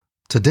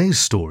Today's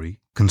story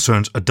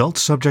concerns adult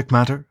subject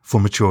matter for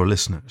mature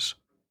listeners.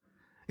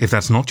 If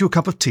that's not your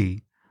cup of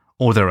tea,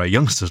 or there are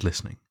youngsters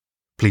listening,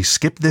 please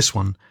skip this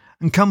one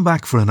and come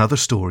back for another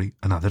story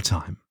another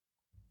time.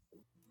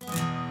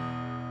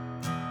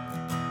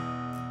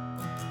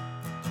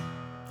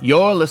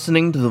 You're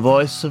listening to The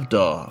Voice of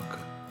Dog.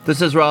 This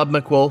is Rob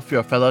McWolf,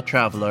 your fellow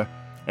traveler,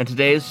 and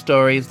today's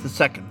story is the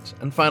second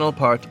and final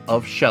part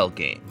of Shell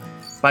Game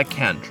by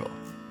Kandrel,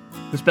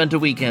 who spent a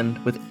weekend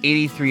with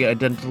 83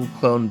 identical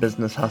clone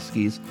business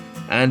huskies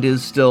and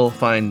is still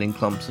finding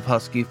clumps of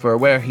husky fur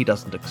where he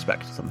doesn't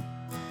expect them.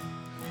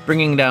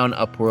 Bringing down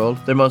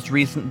Upworld, their most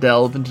recent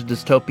delve into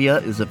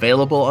dystopia is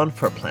available on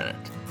Fur Planet.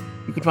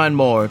 You can find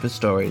more of his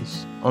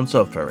stories on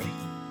SoFurry.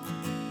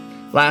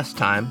 Last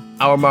time,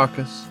 our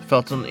Marcus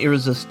felt an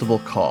irresistible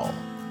call.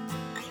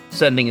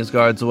 Sending his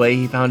guards away,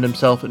 he found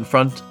himself in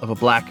front of a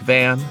black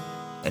van,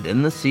 and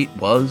in the seat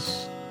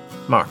was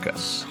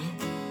Marcus.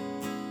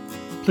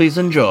 Please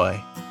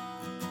enjoy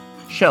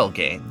Shell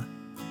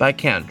Game by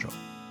Kandrel,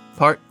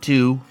 Part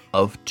 2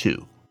 of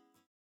 2.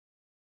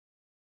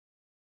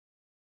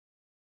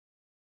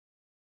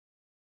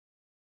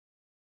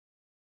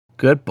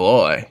 Good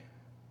boy.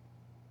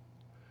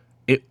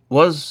 It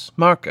was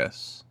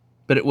Marcus,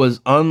 but it was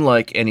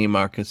unlike any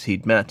Marcus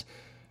he'd met.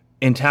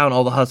 In town,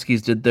 all the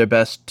huskies did their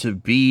best to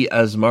be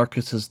as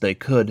Marcus as they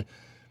could.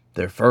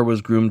 Their fur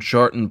was groomed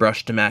short and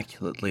brushed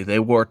immaculately. They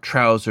wore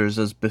trousers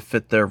as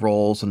befit their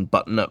roles and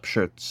button-up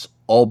shirts.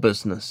 All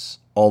business,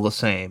 all the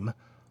same.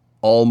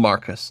 All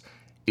Marcus.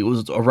 It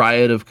was a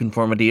riot of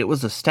conformity. It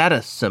was a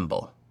status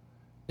symbol.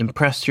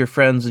 Impress your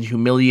friends and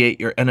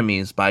humiliate your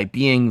enemies by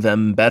being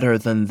them better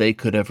than they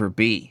could ever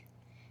be.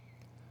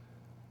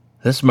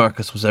 This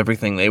Marcus was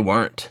everything they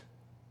weren't.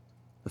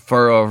 The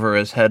fur over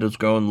his head was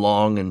grown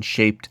long and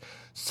shaped,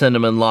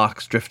 cinnamon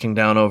locks drifting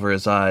down over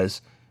his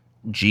eyes.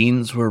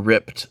 Jeans were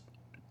ripped.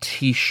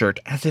 T-shirt,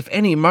 as if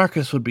any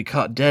Marcus would be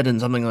caught dead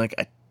in something like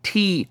a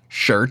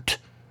T-shirt,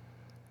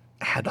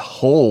 had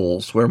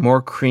holes where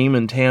more cream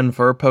and tan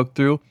fur poked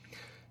through.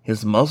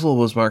 His muzzle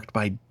was marked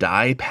by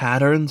dye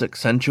patterns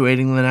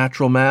accentuating the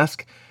natural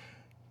mask.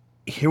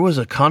 Here was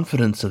a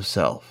confidence of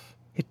self.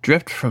 It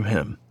dripped from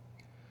him.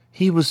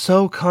 He was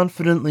so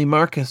confidently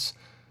Marcus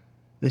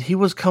that he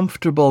was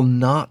comfortable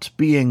not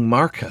being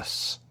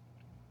Marcus.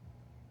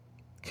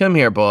 Come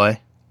here,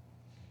 boy.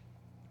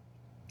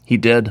 He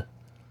did.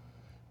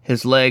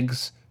 His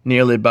legs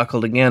nearly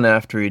buckled again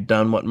after he'd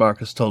done what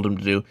Marcus told him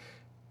to do.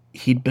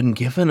 He'd been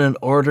given an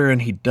order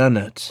and he'd done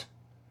it.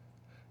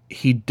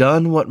 He'd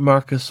done what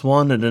Marcus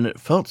wanted, and it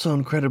felt so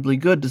incredibly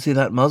good to see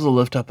that muzzle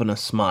lift up in a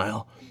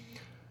smile.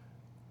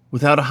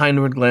 Without a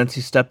hindward glance,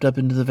 he stepped up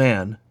into the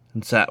van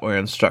and sat where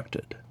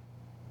instructed.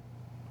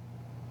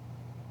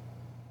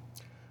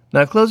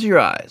 Now close your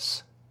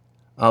eyes.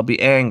 I'll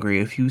be angry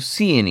if you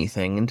see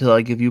anything until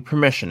I give you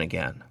permission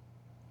again.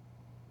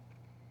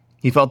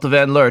 He felt the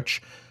van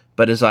lurch,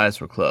 but his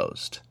eyes were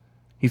closed.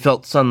 He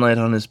felt sunlight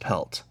on his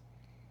pelt.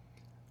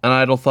 An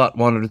idle thought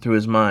wandered through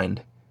his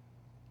mind.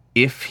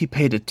 If he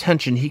paid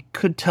attention, he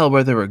could tell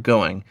where they were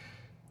going.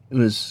 It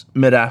was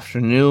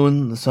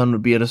mid-afternoon, the sun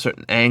would be at a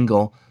certain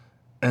angle,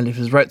 and if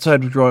his right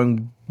side was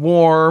growing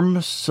warm,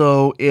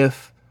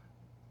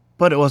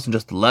 But it wasn't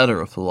just the letter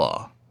of the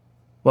law,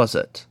 was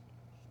it?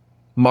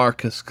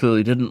 Marcus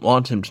clearly didn't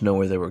want him to know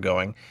where they were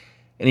going,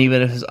 and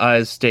even if his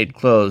eyes stayed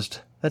closed,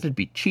 that'd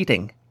be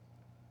cheating.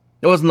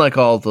 It wasn't like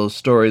all those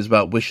stories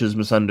about wishes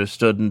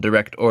misunderstood and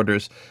direct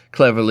orders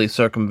cleverly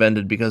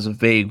circumvented because of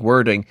vague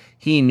wording.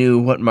 He knew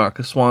what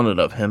Marcus wanted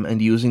of him,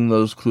 and using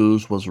those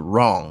clues was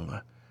wrong.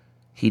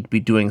 He'd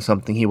be doing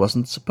something he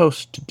wasn't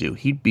supposed to do.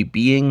 He'd be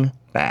being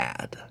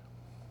bad.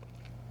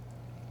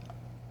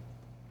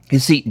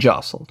 His seat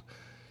jostled.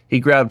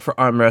 He grabbed for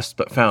armrests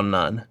but found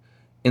none.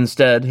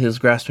 Instead, his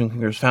grasping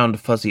fingers found a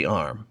fuzzy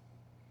arm.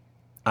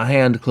 A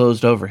hand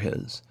closed over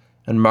his,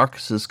 and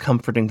Marcus's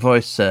comforting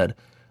voice said,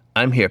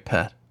 "I'm here,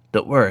 pet.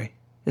 Don't worry.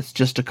 It's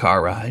just a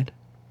car ride."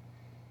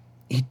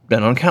 He'd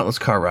been on countless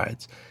car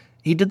rides.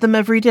 He did them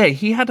every day.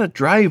 He had a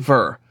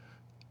driver.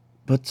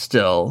 But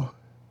still,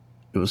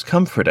 it was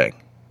comforting.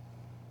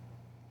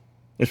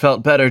 It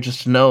felt better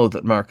just to know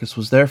that Marcus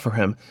was there for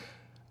him.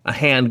 A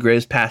hand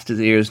grazed past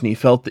his ears, and he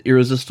felt the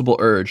irresistible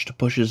urge to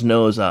push his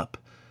nose up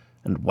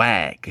and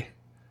wag.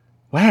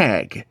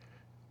 Wag!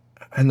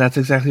 And that's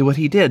exactly what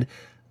he did.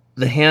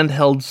 The hand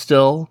held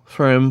still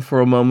for him for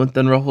a moment,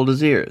 then ruffled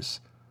his ears.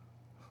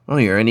 "Oh,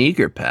 you're an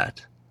eager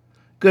pet.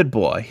 Good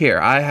boy. Here,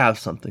 I have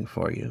something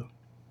for you."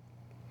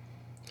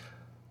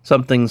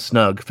 Something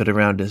snug fit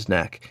around his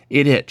neck.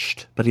 It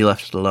itched, but he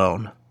left it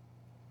alone.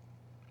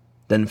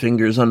 Then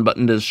fingers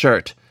unbuttoned his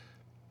shirt.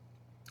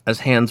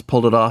 As hands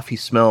pulled it off, he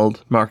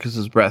smelled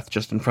Marcus's breath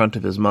just in front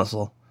of his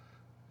muzzle.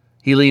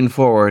 He leaned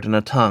forward, and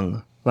a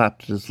tongue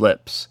lapped at his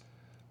lips.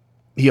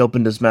 He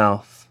opened his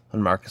mouth,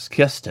 and Marcus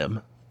kissed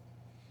him.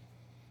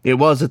 It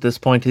was at this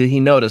point that he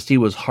noticed he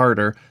was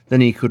harder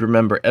than he could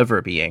remember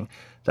ever being.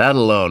 That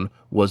alone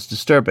was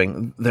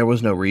disturbing. There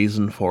was no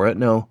reason for it,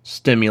 no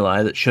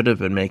stimuli that should have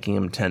been making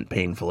him tent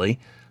painfully.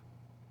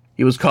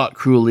 He was caught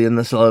cruelly in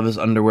the cell of his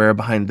underwear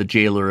behind the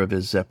jailer of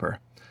his zipper.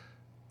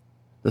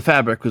 The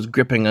fabric was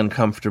gripping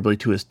uncomfortably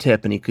to his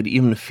tip, and he could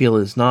even feel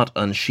his knot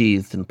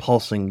unsheathed and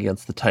pulsing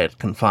against the tight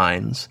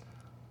confines.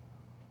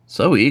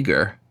 So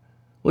eager.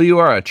 Well, you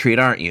are a treat,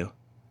 aren't you?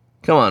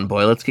 Come on,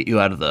 boy, let's get you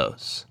out of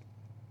those.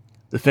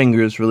 The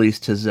fingers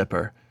released his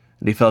zipper,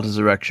 and he felt his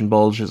erection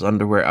bulge his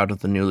underwear out of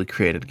the newly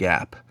created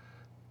gap.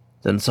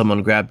 Then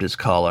someone grabbed his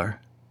collar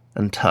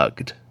and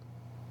tugged.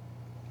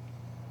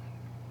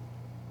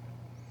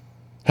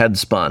 Head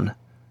spun.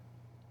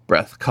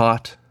 Breath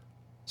caught.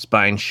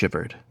 Spine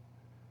shivered.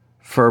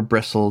 Fur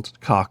bristled,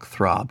 cock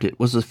throbbed. It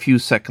was a few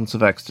seconds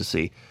of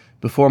ecstasy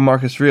before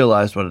Marcus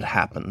realized what had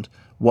happened,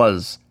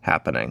 was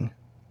happening.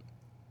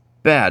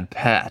 Bad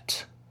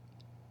pet.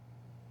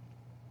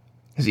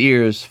 His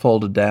ears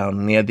folded down,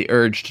 and he had the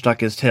urge to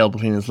tuck his tail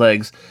between his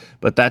legs,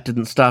 but that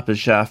didn't stop his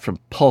shaft from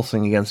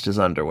pulsing against his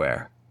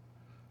underwear.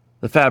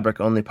 The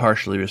fabric only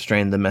partially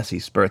restrained the messy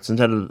spurts.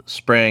 Instead of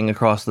spraying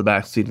across the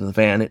back seat of the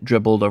van, it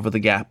dribbled over the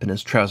gap in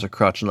his trouser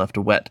crotch and left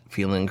a wet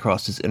feeling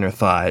across his inner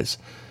thighs.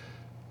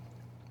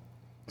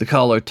 The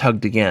collar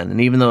tugged again,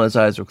 and even though his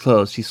eyes were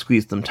closed, he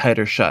squeezed them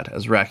tighter shut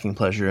as racking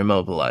pleasure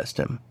immobilized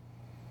him.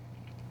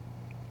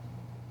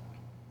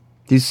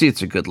 These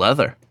seats are good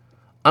leather.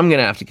 I'm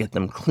gonna have to get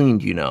them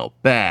cleaned, you know.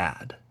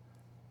 Bad.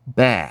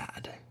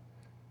 Bad.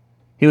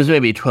 He was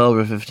maybe 12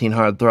 or 15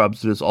 hard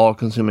throbs to his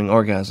all-consuming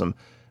orgasm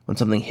when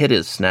something hit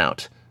his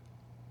snout.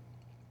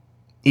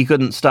 He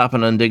couldn't stop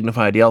an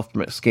undignified yell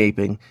from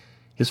escaping.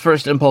 His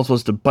first impulse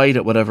was to bite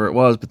at whatever it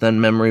was, but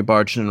then memory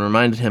barged in and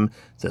reminded him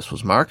this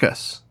was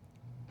Marcus.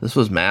 This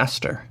was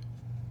Master.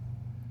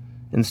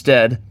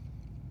 Instead,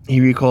 he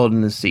recoiled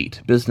in his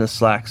seat, business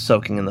slacks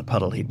soaking in the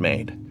puddle he'd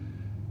made.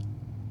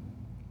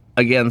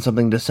 Again,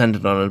 something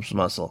descended on his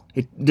muscle.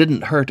 It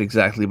didn't hurt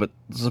exactly, but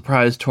the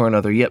surprise tore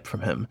another yip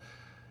from him.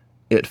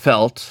 It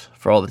felt,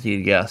 for all that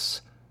he'd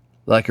guess,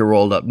 like a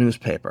rolled-up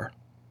newspaper.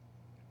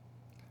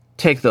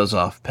 Take those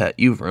off, pet.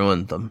 You've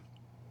ruined them.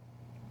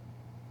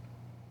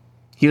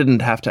 He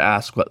didn't have to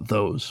ask what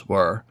those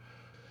were.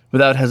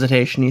 Without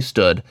hesitation, he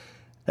stood.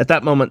 At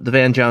that moment, the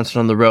van jounced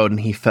on the road, and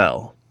he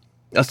fell.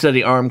 A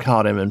steady arm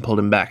caught him and pulled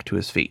him back to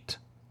his feet.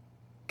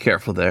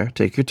 Careful there.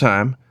 Take your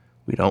time.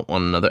 We don't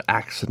want another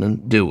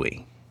accident, do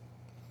we?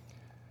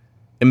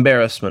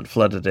 Embarrassment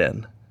flooded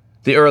in.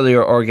 The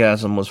earlier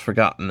orgasm was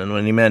forgotten, and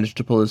when he managed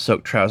to pull his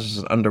soaked trousers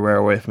and underwear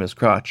away from his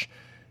crotch,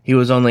 he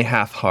was only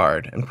half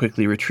hard and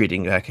quickly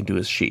retreating back into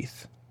his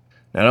sheath.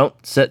 Now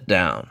don't sit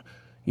down.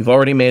 You've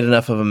already made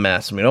enough of a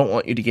mess, and we don't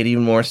want you to get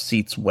even more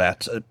seats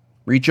wet.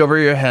 Reach over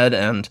your head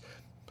and...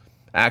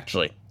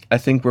 Actually, I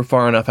think we're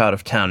far enough out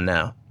of town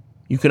now.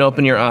 You can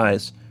open your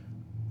eyes.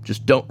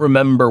 Just don't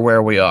remember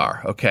where we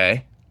are,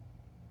 okay?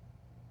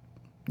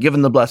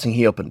 Given the blessing,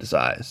 he opened his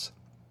eyes.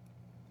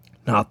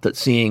 Not that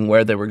seeing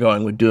where they were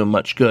going would do him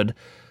much good.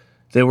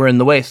 They were in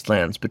the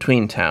wastelands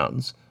between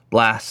towns,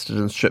 blasted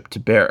and stripped to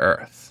bare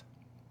earth.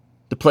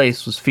 The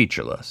place was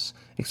featureless,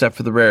 except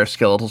for the rare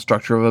skeletal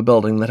structure of a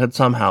building that had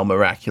somehow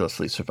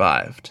miraculously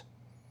survived.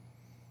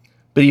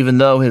 But even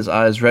though his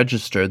eyes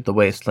registered the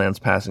wastelands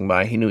passing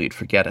by, he knew he'd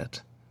forget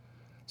it.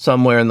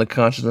 Somewhere in the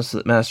consciousness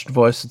that mastered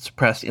voice had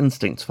suppressed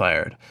instincts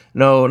fired.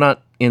 No,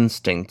 not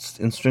instincts.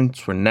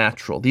 Instincts were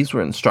natural. These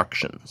were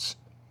instructions.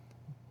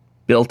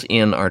 Built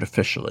in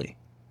artificially.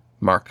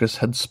 Marcus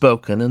had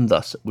spoken, and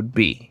thus it would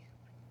be.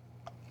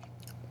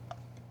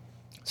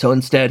 So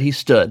instead he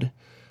stood,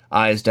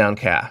 eyes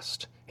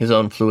downcast. His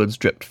own fluids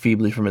dripped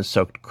feebly from his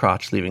soaked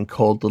crotch, leaving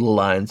cold little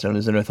lines down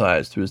his inner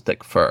thighs through his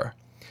thick fur.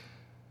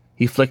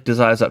 He flicked his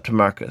eyes up to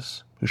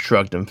Marcus, who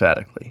shrugged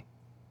emphatically.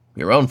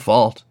 Your own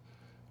fault.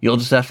 You'll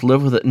just have to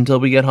live with it until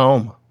we get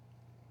home.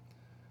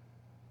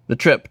 The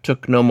trip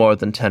took no more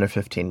than 10 or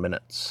 15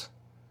 minutes.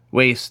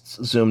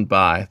 Wastes zoomed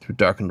by through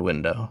darkened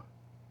window.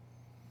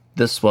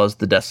 This was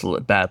the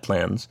desolate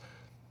Badlands.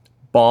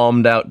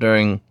 Bombed out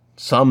during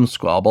some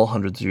squabble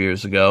hundreds of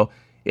years ago,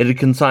 it had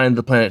consigned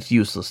the planet to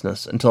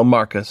uselessness until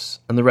Marcus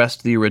and the rest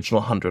of the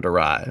original 100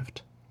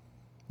 arrived.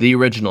 The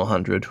original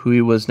 100, who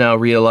he was now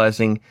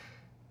realizing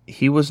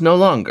he was no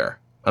longer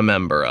a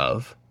member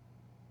of.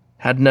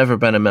 Had never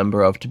been a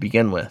member of to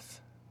begin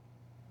with.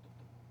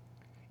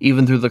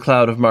 Even through the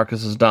cloud of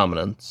Marcus's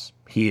dominance,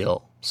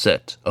 heel,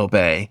 sit,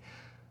 obey,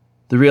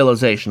 the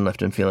realization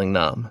left him feeling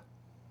numb.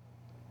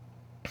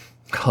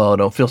 Oh,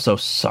 don't feel so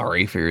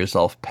sorry for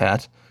yourself,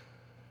 Pat.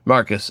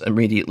 Marcus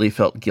immediately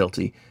felt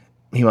guilty.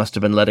 He must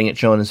have been letting it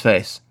show in his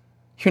face.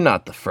 You're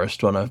not the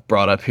first one I've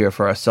brought up here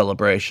for our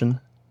celebration.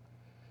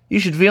 You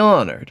should feel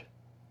honored.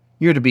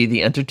 You're to be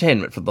the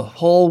entertainment for the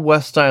whole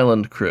West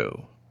Island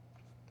crew.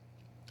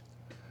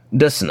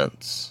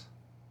 Dissonance.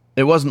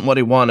 It wasn't what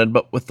he wanted,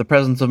 but with the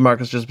presence of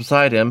Marcus just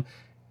beside him,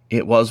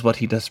 it was what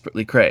he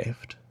desperately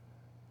craved.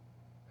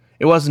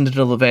 It wasn't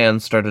until the van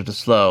started to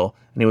slow,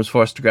 and he was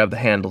forced to grab the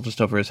handle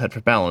just over his head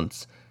for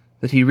balance,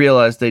 that he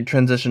realized they'd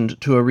transitioned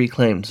to a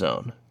reclaimed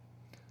zone.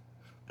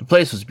 The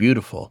place was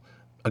beautiful,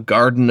 a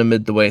garden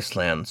amid the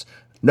wastelands.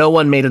 No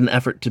one made an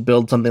effort to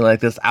build something like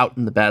this out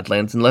in the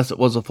Badlands unless it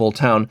was a full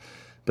town,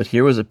 but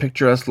here was a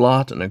picturesque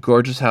lot and a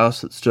gorgeous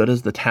house that stood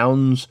as the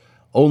town's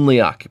only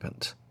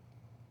occupant.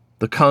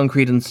 The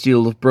concrete and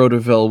steel of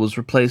Broderville was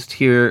replaced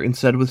here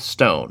instead with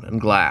stone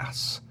and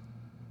glass.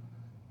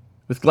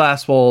 With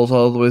glass walls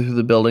all the way through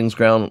the building's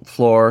ground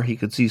floor, he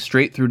could see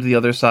straight through to the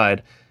other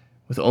side,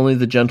 with only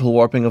the gentle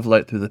warping of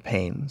light through the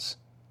panes.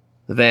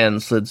 The van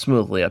slid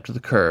smoothly up to the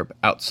curb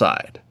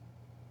outside.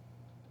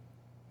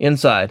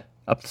 Inside,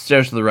 up the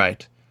stairs to the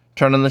right,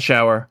 turn on the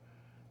shower,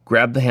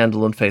 grab the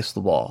handle and face the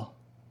wall.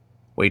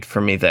 Wait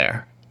for me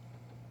there.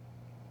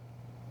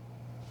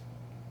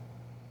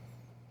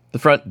 The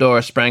front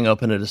door sprang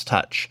open at his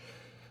touch.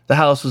 The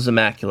house was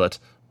immaculate.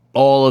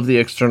 All of the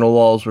external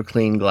walls were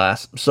clean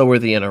glass, so were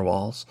the inner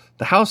walls.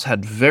 The house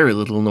had very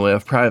little in the way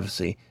of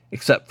privacy,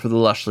 except for the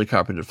lushly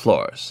carpeted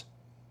floors.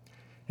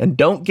 "And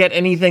don't get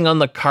anything on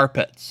the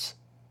carpets,"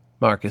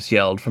 Marcus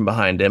yelled from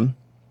behind him.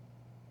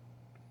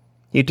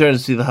 He turned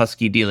to see the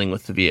husky dealing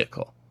with the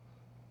vehicle.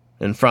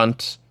 In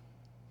front,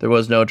 there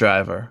was no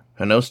driver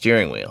and no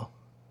steering wheel.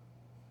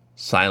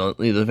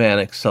 Silently, the van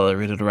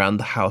accelerated around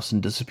the house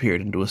and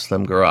disappeared into a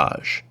slim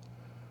garage.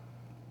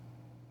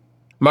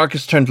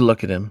 Marcus turned to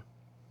look at him.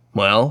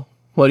 "Well,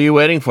 what are you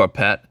waiting for,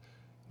 pet?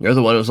 You're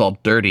the one who's all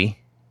dirty."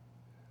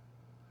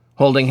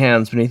 Holding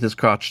hands beneath his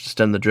crotch to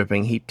stem the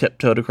dripping, he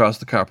tiptoed across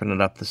the carpet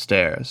and up the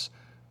stairs.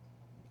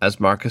 As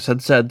Marcus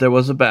had said, there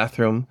was a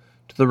bathroom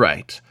to the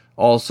right,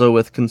 also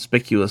with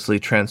conspicuously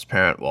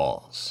transparent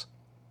walls.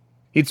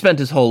 He'd spent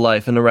his whole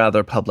life in a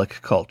rather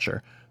public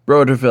culture.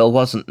 Broderville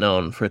wasn't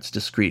known for its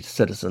discreet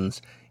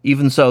citizens.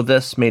 Even so,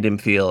 this made him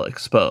feel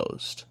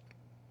exposed.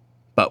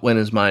 But when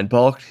his mind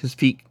balked, his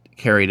feet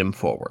carried him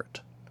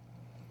forward.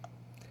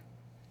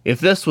 If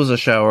this was a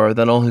shower,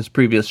 then all his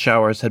previous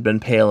showers had been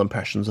pale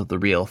impressions of the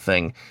real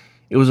thing.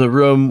 It was a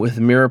room with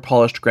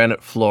mirror-polished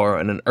granite floor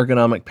and an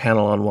ergonomic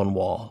panel on one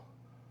wall.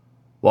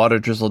 Water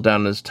drizzled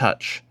down his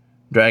touch.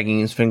 Dragging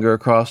his finger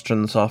across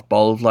turned the soft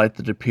ball of light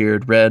that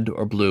appeared red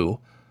or blue,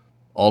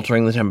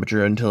 altering the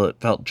temperature until it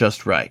felt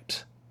just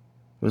right.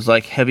 It was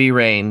like heavy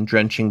rain,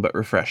 drenching but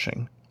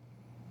refreshing.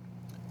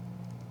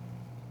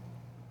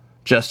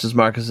 Just as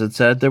Marcus had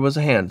said, there was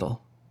a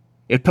handle.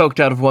 It poked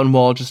out of one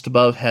wall just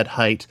above head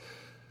height.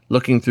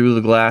 Looking through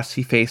the glass,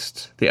 he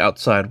faced the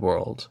outside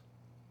world.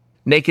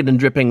 Naked and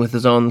dripping with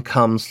his own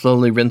cum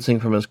slowly rinsing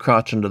from his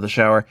crotch under the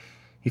shower,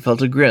 he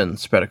felt a grin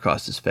spread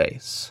across his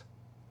face.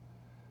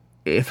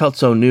 It felt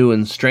so new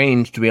and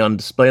strange to be on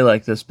display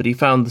like this, but he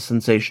found the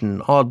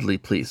sensation oddly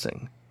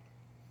pleasing.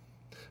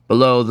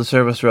 Below, the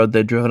service road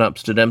they'd driven up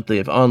stood empty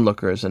of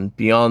onlookers, and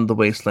beyond the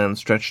wasteland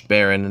stretched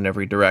barren in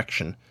every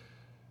direction.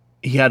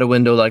 He had a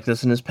window like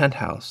this in his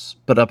penthouse,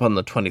 but up on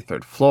the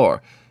 23rd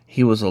floor,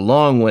 he was a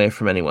long way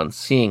from anyone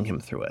seeing him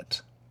through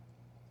it.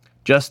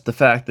 Just the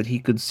fact that he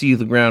could see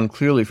the ground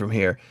clearly from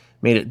here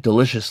made it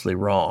deliciously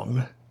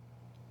wrong.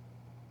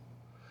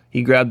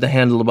 He grabbed the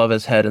handle above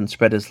his head and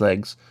spread his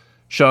legs,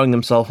 showing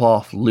himself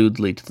off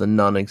lewdly to the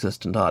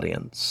non-existent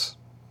audience.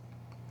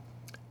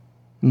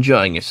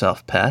 "Enjoying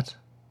yourself, pet?"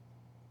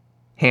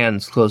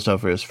 Hands closed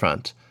over his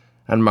front,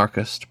 and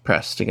Marcus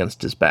pressed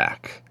against his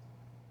back.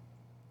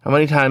 How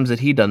many times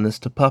had he done this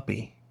to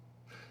Puppy?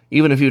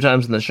 Even a few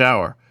times in the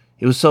shower.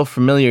 It was so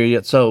familiar,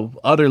 yet so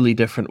utterly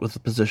different with the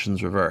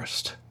positions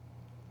reversed.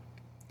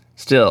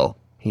 Still,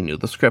 he knew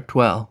the script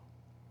well.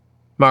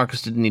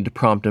 Marcus didn't need to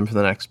prompt him for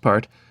the next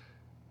part.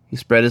 He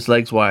spread his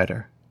legs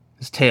wider,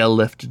 his tail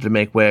lifted to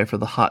make way for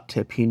the hot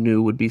tip he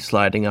knew would be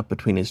sliding up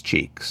between his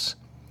cheeks.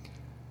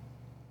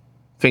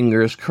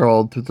 Fingers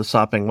curled through the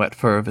sopping wet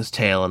fur of his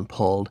tail and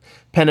pulled.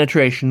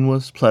 Penetration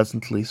was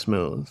pleasantly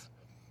smooth.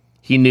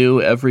 He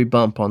knew every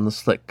bump on the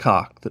slick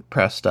cock that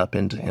pressed up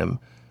into him.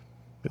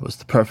 It was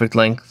the perfect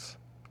length,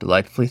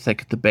 delightfully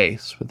thick at the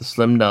base, where the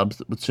slim nubs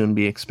that would soon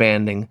be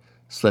expanding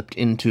slipped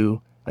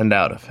into and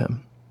out of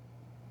him.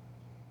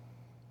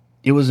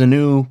 It was a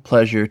new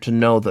pleasure to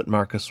know that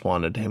Marcus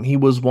wanted him. He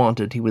was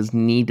wanted. He was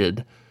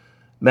needed.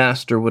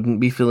 Master wouldn't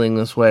be feeling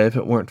this way if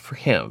it weren't for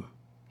him.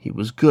 He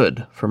was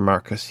good for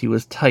Marcus. He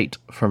was tight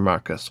for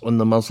Marcus. When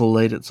the muzzle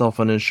laid itself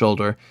on his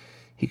shoulder,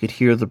 he could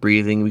hear the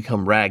breathing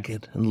become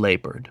ragged and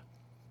labored.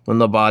 When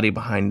the body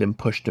behind him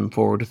pushed him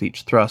forward with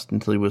each thrust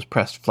until he was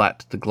pressed flat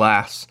to the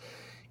glass.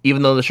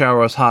 Even though the shower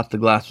was hot, the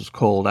glass was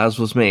cold, as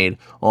was made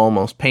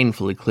almost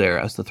painfully clear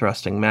as the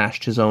thrusting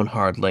mashed his own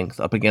hard length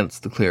up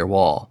against the clear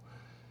wall.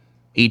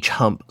 Each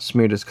hump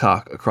smeared his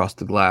cock across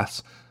the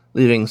glass,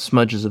 leaving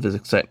smudges of his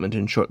excitement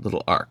in short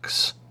little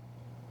arcs.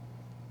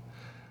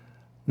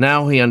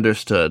 Now he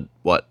understood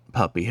what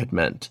Puppy had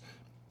meant.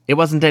 It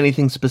wasn't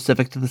anything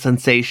specific to the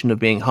sensation of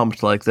being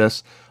humped like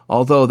this,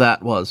 although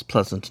that was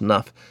pleasant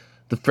enough.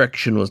 The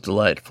friction was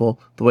delightful.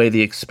 The way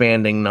the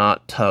expanding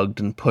knot tugged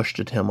and pushed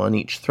at him on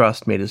each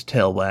thrust made his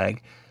tail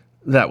wag.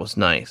 That was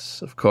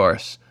nice, of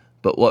course,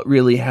 but what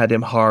really had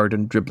him hard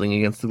and dribbling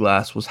against the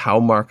glass was how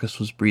Marcus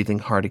was breathing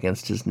hard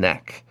against his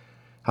neck,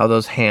 how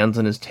those hands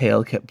on his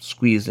tail kept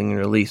squeezing and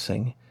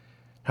releasing,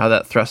 how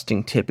that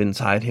thrusting tip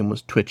inside him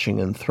was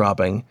twitching and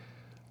throbbing.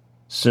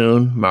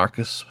 Soon,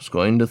 Marcus was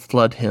going to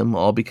flood him,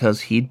 all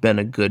because he'd been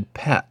a good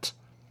pet.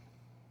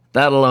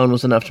 That alone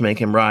was enough to make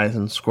him writhe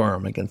and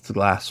squirm against the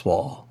glass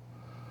wall.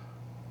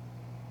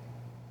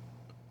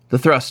 The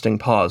thrusting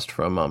paused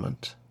for a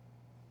moment.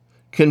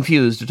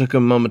 Confused, it took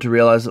him a moment to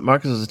realize that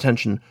Marcus's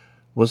attention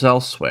was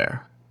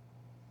elsewhere.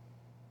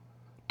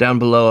 Down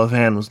below, a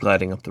van was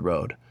gliding up the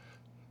road.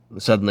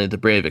 Suddenly, the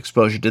brave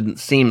exposure didn't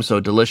seem so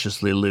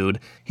deliciously lewd.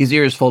 His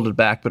ears folded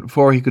back, but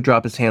before he could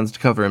drop his hands to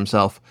cover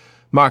himself,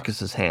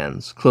 Marcus's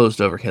hands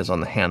closed over his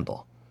on the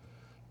handle.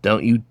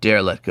 "Don't you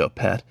dare let go,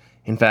 pet.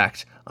 In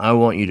fact, I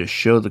want you to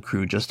show the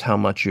crew just how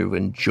much you're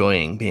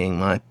enjoying being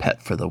my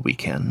pet for the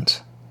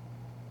weekend."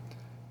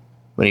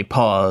 When he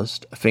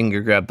paused, a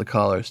finger grabbed the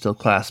collar still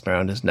clasped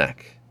around his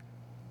neck.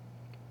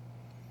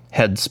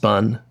 Head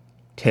spun,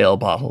 tail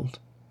bottled,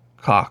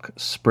 cock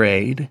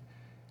sprayed.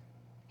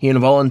 He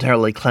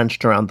involuntarily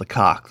clenched around the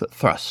cock that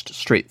thrust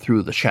straight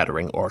through the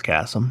shattering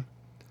orgasm.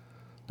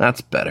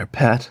 "That's better,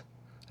 pet.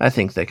 I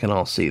think they can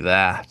all see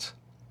that."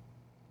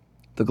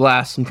 The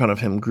glass in front of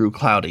him grew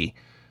cloudy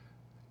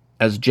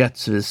as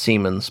jets of his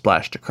semen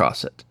splashed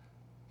across it,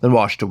 then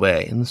washed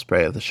away in the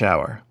spray of the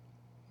shower.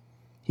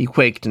 He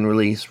quaked in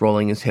release,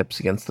 rolling his hips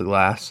against the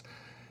glass.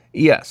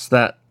 Yes,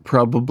 that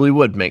probably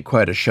would make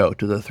quite a show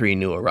to the 3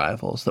 new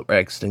arrivals that were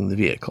exiting the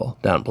vehicle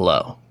down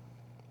below.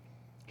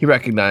 He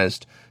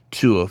recognized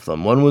 2 of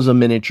them. One was a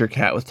miniature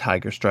cat with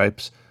tiger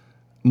stripes,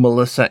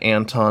 Melissa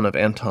Anton of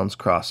Anton's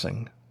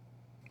Crossing.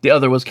 The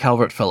other was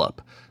Calvert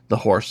Phillip, the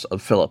horse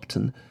of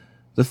Phillipton.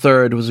 The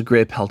third was a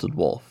gray-pelted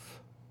wolf.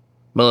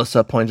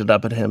 Melissa pointed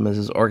up at him as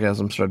his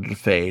orgasm started to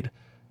fade,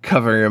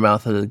 covering her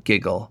mouth with a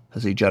giggle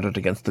as he jutted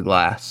against the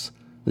glass,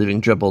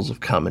 leaving dribbles of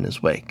cum in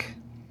his wake.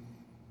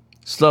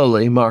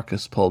 Slowly,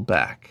 Marcus pulled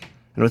back,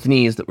 and with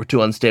knees that were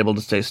too unstable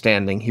to stay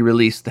standing, he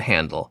released the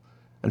handle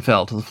and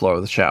fell to the floor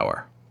of the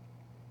shower.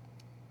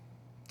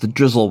 The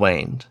drizzle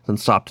waned, then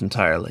stopped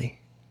entirely.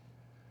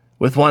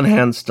 With one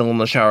hand still on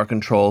the shower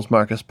controls,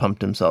 Marcus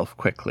pumped himself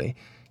quickly.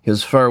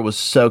 His fur was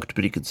soaked,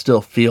 but he could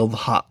still feel the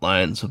hot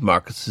lines of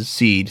Marcus's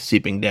seed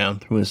seeping down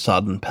through his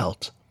sodden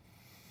pelt.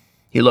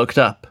 He looked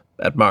up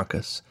at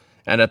Marcus,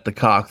 and at the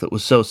cock that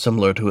was so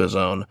similar to his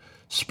own,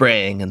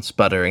 spraying and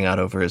sputtering out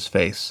over his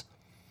face.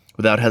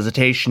 Without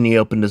hesitation, he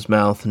opened his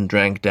mouth and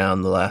drank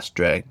down the last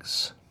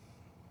dregs.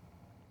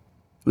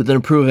 With an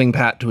approving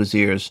pat to his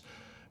ears,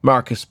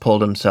 Marcus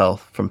pulled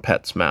himself from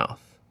Pet's mouth.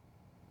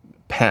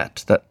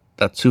 Pet,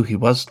 that's who he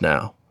was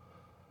now.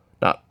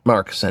 Not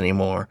Marcus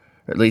anymore,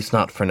 or at least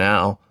not for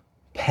now.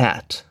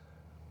 Pet.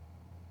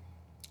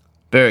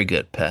 "Very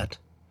good, Pet.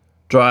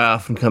 Dry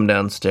off and come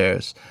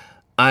downstairs.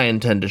 I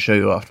intend to show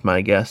you off to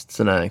my guests,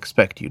 and I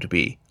expect you to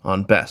be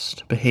on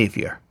best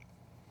behavior."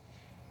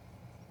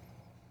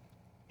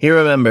 He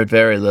remembered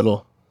very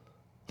little.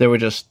 There were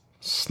just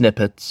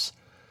snippets,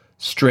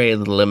 stray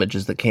little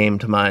images that came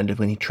to mind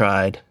when he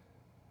tried.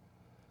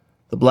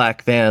 The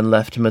black van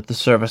left him at the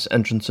service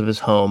entrance of his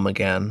home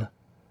again,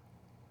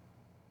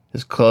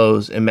 his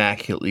clothes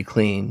immaculately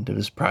cleaned of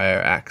his prior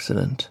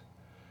accident.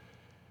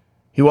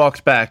 He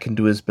walked back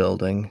into his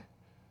building.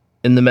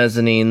 In the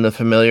mezzanine, the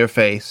familiar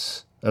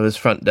face of his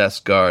front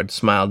desk guard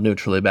smiled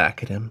neutrally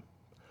back at him.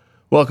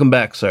 "Welcome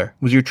back, sir.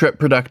 Was your trip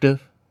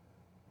productive?"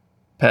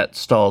 Pet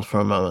stalled for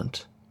a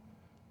moment.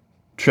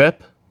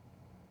 "Trip?"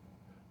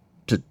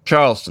 "To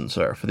Charleston,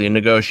 sir, for the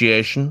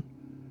negotiation.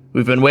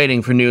 We've been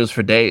waiting for news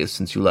for days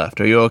since you left.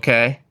 Are you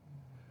okay?"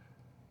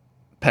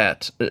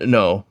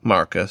 No,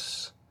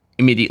 Marcus,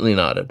 immediately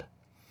nodded.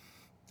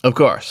 "Of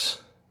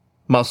course."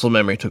 Muscle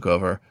memory took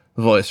over.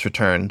 The voice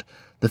returned.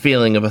 The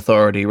feeling of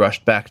authority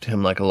rushed back to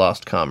him like a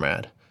lost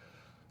comrade.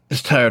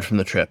 "Just tired from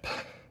the trip.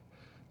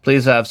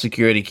 Please have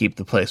security keep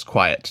the place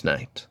quiet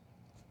tonight."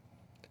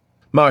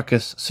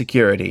 Marcus,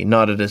 security,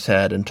 nodded his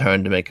head and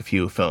turned to make a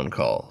few phone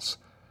calls.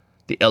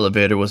 The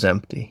elevator was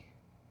empty.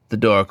 The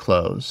door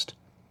closed.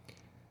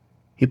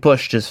 He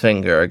pushed his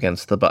finger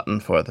against the button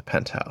for the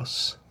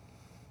penthouse.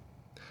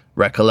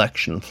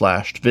 Recollection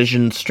flashed.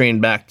 Vision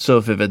strained back so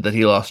vivid that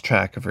he lost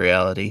track of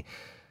reality.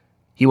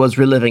 He was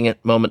reliving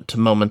it moment to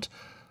moment.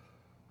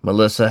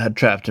 Melissa had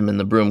trapped him in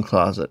the broom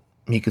closet.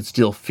 He could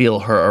still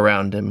feel her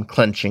around him,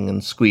 clenching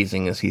and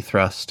squeezing as he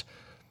thrust.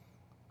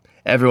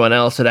 Everyone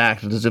else had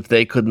acted as if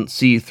they couldn't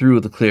see through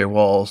the clear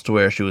walls to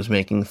where she was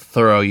making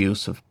thorough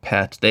use of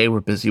Pet. They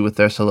were busy with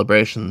their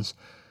celebrations.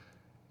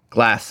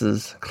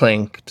 Glasses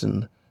clinked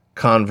and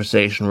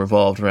conversation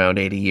revolved around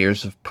 80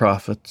 years of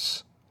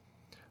profits.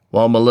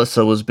 While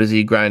Melissa was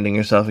busy grinding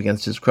herself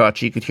against his crotch,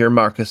 he could hear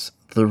Marcus,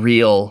 the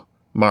real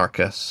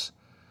Marcus,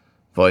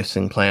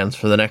 voicing plans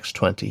for the next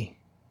 20.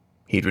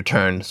 He'd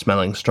returned,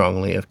 smelling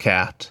strongly of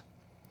cat.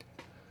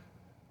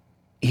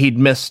 He'd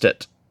missed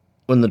it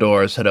when the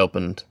doors had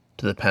opened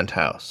to the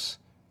penthouse,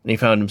 and he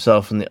found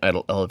himself in the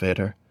idle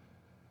elevator,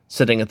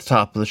 sitting at the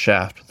top of the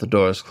shaft with the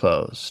doors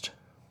closed.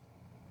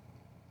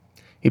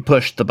 He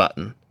pushed the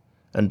button,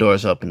 and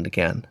doors opened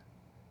again.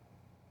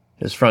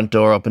 His front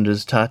door opened at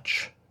his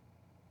touch.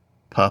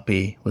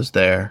 Puppy was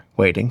there,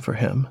 waiting for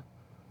him.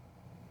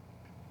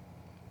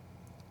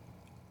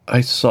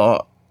 "I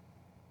saw..."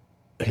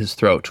 His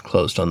throat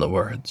closed on the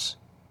words.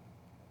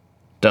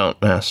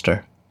 "Don't,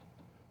 master.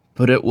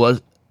 But it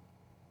was..."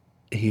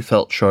 He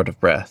felt short of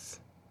breath.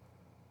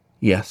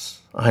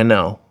 "Yes, I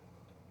know.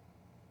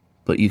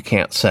 But you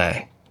can't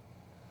say."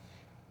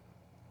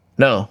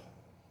 No,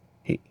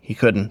 he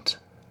couldn't.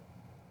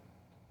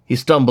 He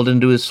stumbled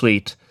into his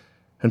suite,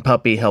 and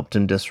Puppy helped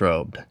him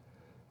disrobe.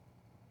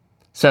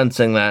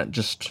 Sensing that,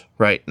 just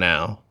right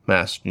now,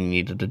 Master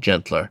needed a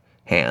gentler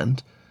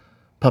hand,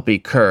 Puppy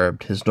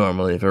curbed his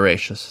normally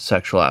voracious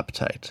sexual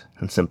appetite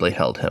and simply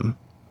held him.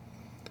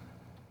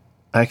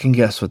 "I can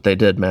guess what they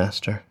did,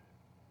 Master.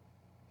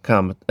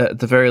 Come, at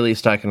the very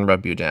least I can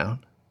rub you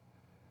down."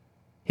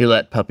 He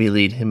let Puppy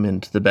lead him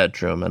into the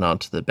bedroom and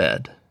onto the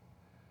bed.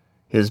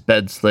 His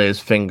bed-slave's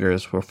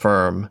fingers were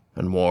firm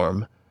and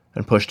warm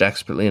and pushed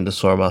expertly into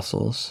sore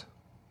muscles.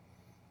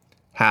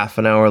 Half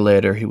an hour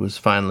later, he was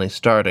finally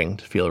starting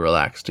to feel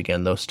relaxed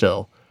again, though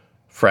still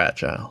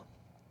fragile.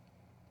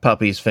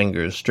 Puppy's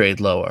fingers strayed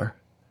lower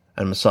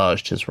and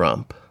massaged his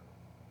rump.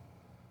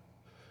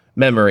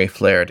 Memory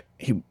flared.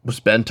 He was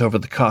bent over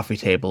the coffee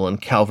table,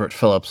 and Calvert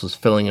Phillips was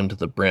filling him to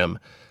the brim.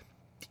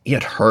 He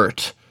had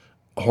hurt.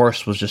 A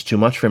horse was just too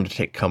much for him to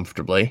take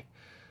comfortably.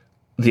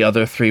 The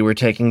other three were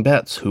taking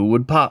bets. Who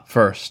would pop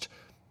first?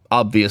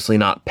 "Obviously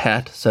not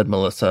Pet," said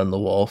Melissa and the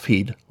wolf.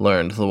 He'd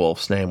learned the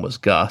wolf's name was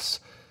Gus.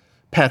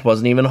 Pet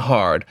wasn't even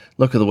hard.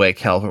 Look at the way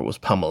Calvert was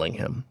pummeling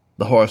him.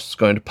 The horse was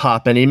going to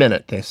pop any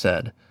minute, they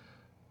said.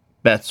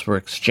 Bets were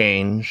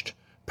exchanged.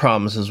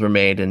 Promises were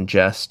made in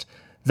jest.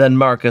 Then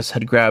Marcus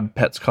had grabbed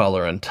Pet's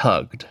collar and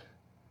tugged.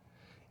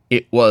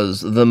 It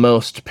was the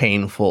most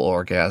painful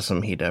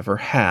orgasm he'd ever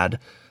had,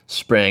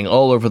 spraying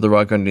all over the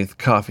rug underneath the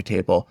coffee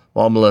table,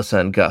 while Melissa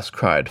and Gus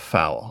cried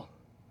foul.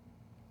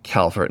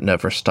 Calvert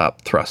never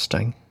stopped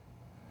thrusting.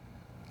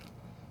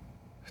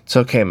 "It's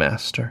okay,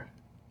 Master.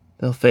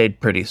 They'll fade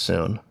pretty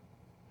soon.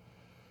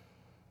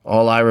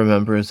 All I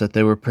remember is that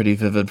they were pretty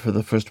vivid for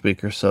the first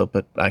week or so,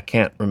 but I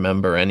can't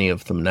remember any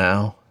of them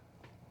now."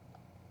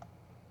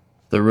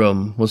 The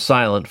room was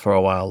silent for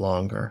a while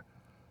longer,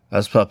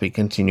 as Puppy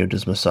continued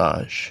his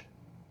massage.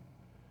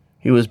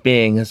 He was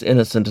being as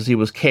innocent as he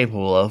was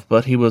capable of,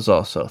 but he was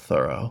also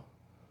thorough.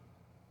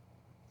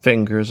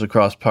 Fingers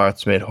across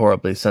parts made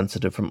horribly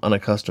sensitive from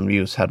unaccustomed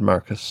use had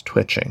Marcus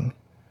twitching.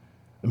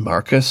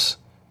 Marcus?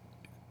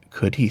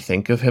 Could he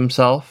think of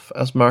himself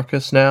as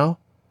Marcus now?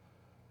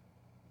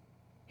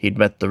 He'd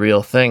met the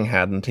real thing,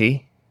 hadn't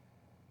he?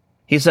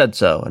 He said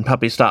so, and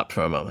Puppy stopped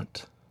for a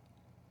moment.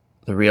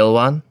 "The real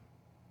one?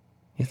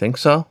 You think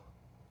so?"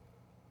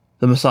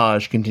 The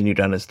massage continued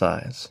on his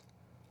thighs.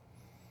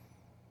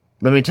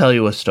 "Let me tell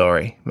you a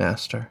story,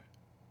 Master.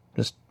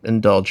 Just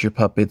indulge your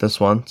puppy this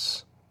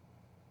once."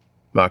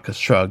 Marcus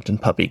shrugged,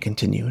 and Puppy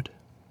continued.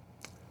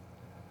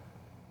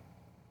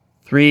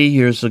 3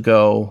 years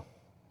ago,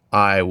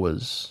 I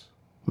was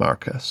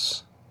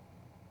Marcus.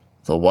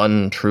 The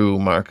one true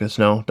Marcus.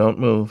 No, don't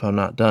move. I'm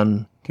not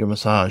done your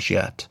massage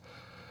yet.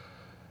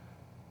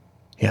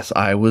 Yes,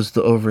 I was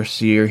the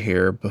overseer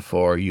here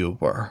before you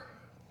were.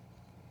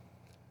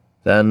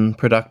 Then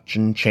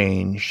production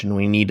changed, and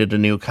we needed a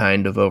new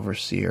kind of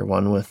overseer,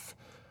 one with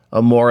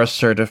a more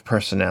assertive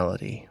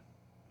personality,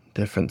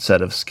 different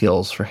set of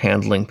skills for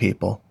handling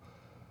people.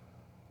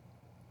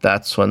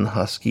 That's when the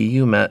husky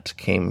you met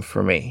came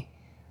for me.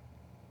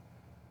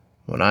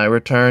 When I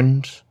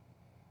returned,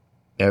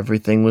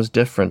 everything was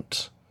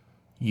different.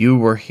 You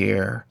were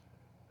here.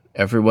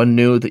 Everyone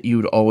knew that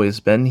you'd always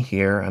been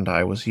here, and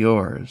I was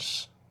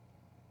yours.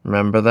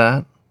 Remember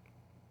that?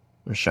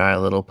 A shy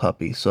little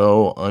puppy,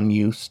 so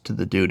unused to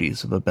the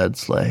duties of a bed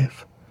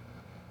slave.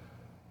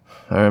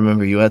 I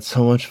remember you had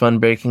so much fun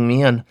breaking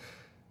me in,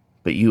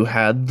 but you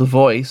had the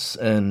voice,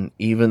 and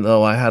even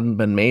though I hadn't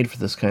been made for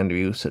this kind of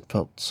use, it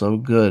felt so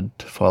good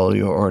to follow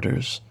your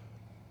orders.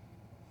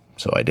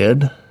 So I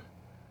did,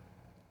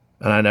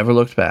 and I never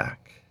looked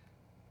back.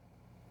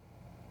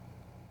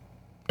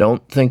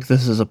 Don't think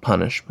this is a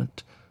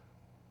punishment.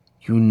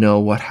 You know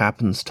what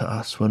happens to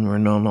us when we're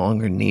no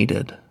longer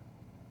needed.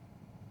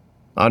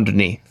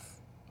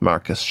 Underneath,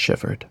 Marcus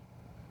shivered.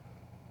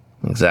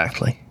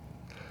 Exactly.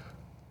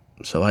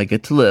 So I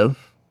get to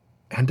live,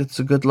 and it's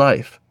a good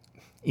life.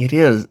 It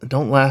is.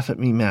 Don't laugh at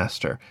me,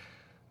 Master.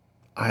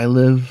 I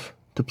live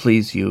to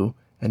please you,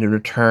 and in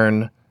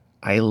return,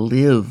 I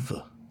live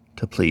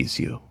to please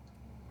you.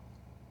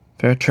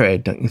 Fair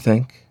trade, don't you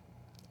think?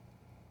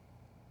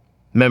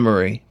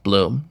 Memory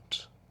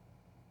bloomed.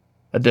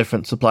 A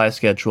different supply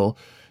schedule,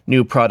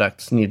 new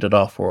products needed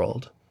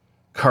off-world.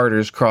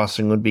 Carter's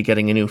Crossing would be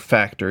getting a new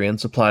factory, and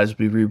supplies would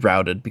be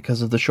rerouted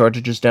because of the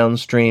shortages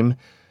downstream.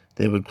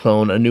 They would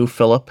clone a new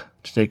Philip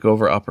to take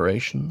over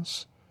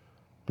operations.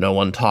 No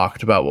one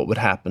talked about what would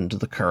happen to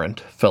the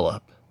current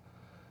Philip.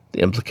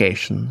 The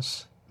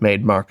implications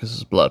made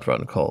Marcus's blood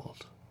run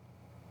cold.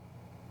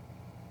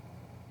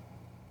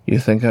 You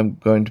think I'm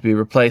going to be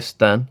replaced,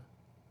 then?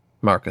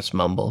 Marcus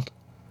mumbled.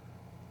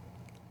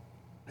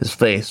 His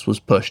face was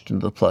pushed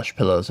into the plush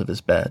pillows of his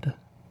bed.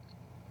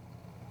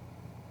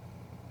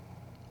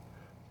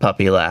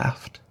 Puppy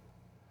laughed.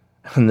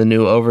 And the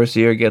new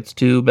overseer gets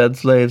 2 bed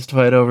slaves to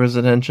fight over his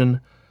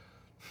attention?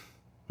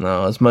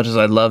 No, as much as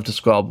I'd love to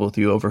squabble with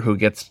you over who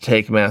gets to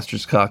take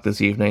Master's cock this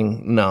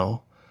evening,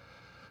 no.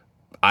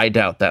 I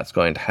doubt that's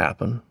going to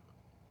happen.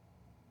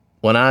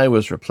 When I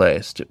was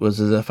replaced, it was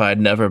as if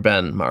I'd never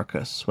been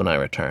Marcus when I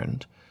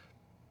returned.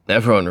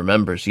 Everyone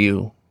remembers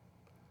you.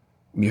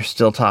 You're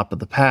still top of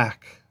the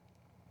pack.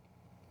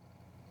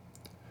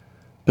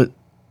 But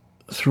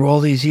through all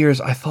these years,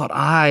 I thought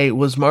I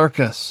was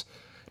Marcus.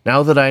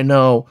 Now that I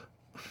know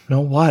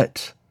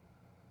what?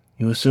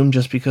 You assume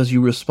just because you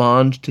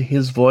respond to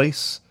his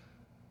voice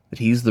that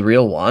he's the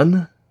real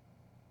one?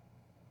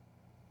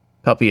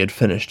 Puppy had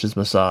finished his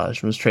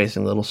massage and was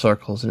tracing little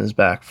circles in his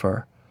back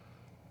fur.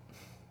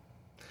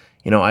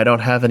 I don't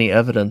have any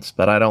evidence,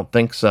 but I don't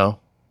think so.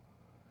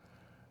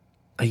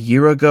 A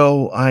year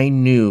ago, I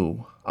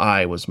knew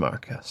I was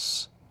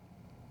Marcus.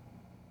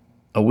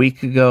 A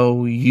week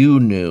ago, you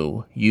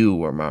knew you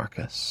were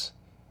Marcus.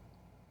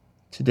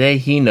 Today,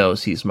 he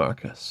knows he's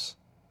Marcus.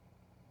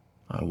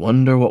 I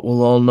wonder what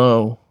we'll all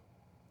know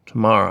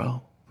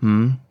tomorrow,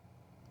 The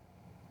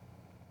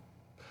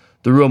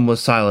room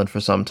was silent for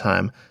some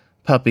time.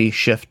 Puppy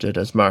shifted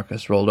as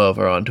Marcus rolled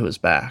over onto his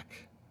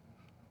back.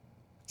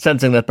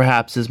 Sensing that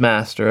perhaps his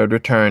master had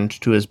returned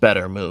to his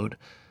better mood,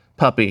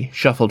 Puppy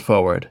shuffled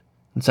forward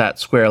and sat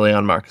squarely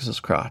on Marcus's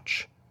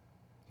crotch,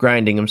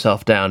 grinding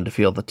himself down to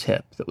feel the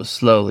tip that was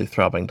slowly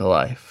throbbing to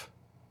life.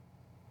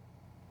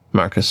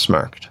 Marcus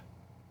smirked.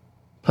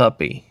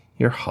 Puppy,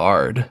 you're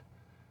hard.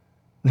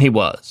 He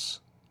was,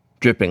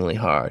 drippingly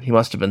hard. He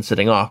must have been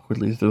sitting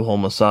awkwardly through the whole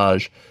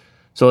massage,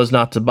 so as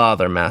not to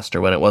bother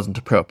Master when it wasn't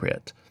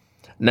appropriate.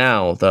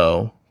 Now,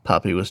 though,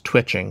 Puppy was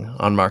twitching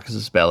on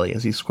Marcus's belly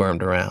as he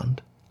squirmed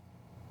around.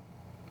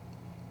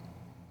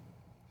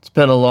 It's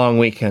been a long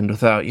weekend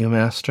without you,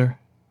 Master.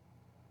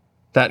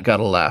 That got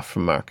a laugh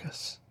from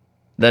Marcus.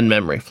 Then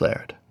memory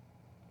flared.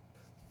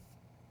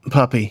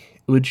 Puppy,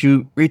 would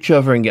you reach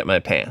over and get my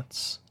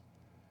pants?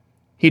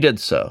 He did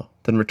so,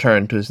 then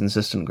returned to his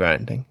insistent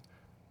grinding.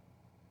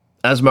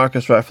 As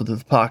Marcus rifled through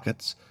the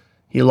pockets,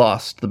 he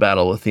lost the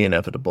battle with the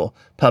inevitable.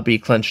 Puppy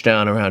clenched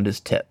down around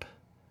his tip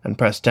and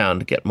pressed down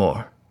to get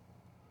more.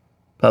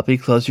 Puppy,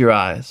 close your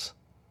eyes.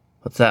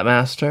 What's that,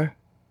 Master?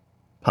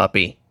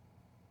 Puppy.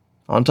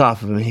 On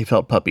top of him, he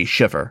felt Puppy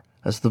shiver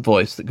as the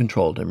voice that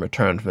controlled him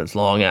returned from its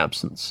long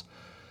absence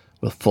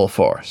with full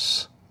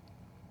force.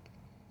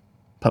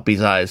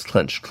 Puppy's eyes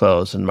clenched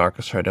close, and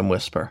Marcus heard him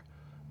whisper,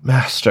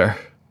 Master.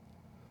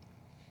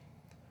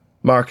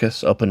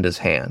 Marcus opened his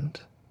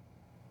hand.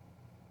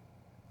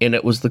 In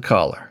it was the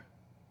collar.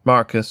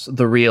 Marcus,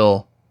 the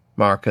real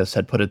Marcus,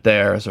 had put it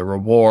there as a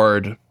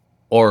reward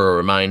or a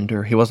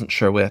reminder. He wasn't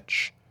sure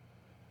which.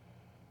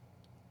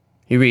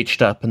 He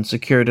reached up and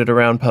secured it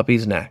around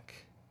Puppy's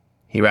neck.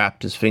 He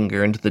wrapped his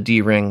finger into the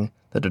D-ring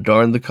that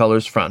adorned the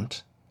collar's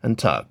front and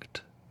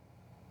tugged.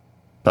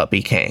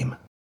 Puppy came.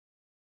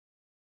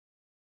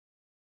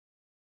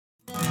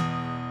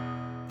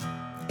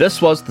 This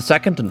was the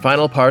second and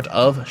final part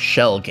of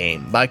Shell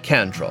Game by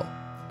Kandrel,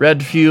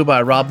 read for you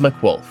by Rob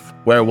McWolf,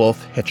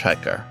 Werewolf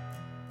Hitchhiker.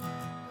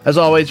 As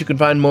always, you can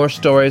find more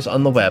stories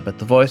on the web at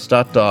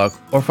thevoice.dog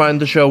or find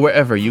the show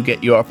wherever you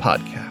get your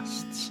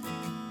podcasts.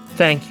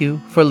 Thank you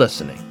for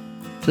listening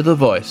to The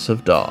Voice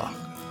of Dog.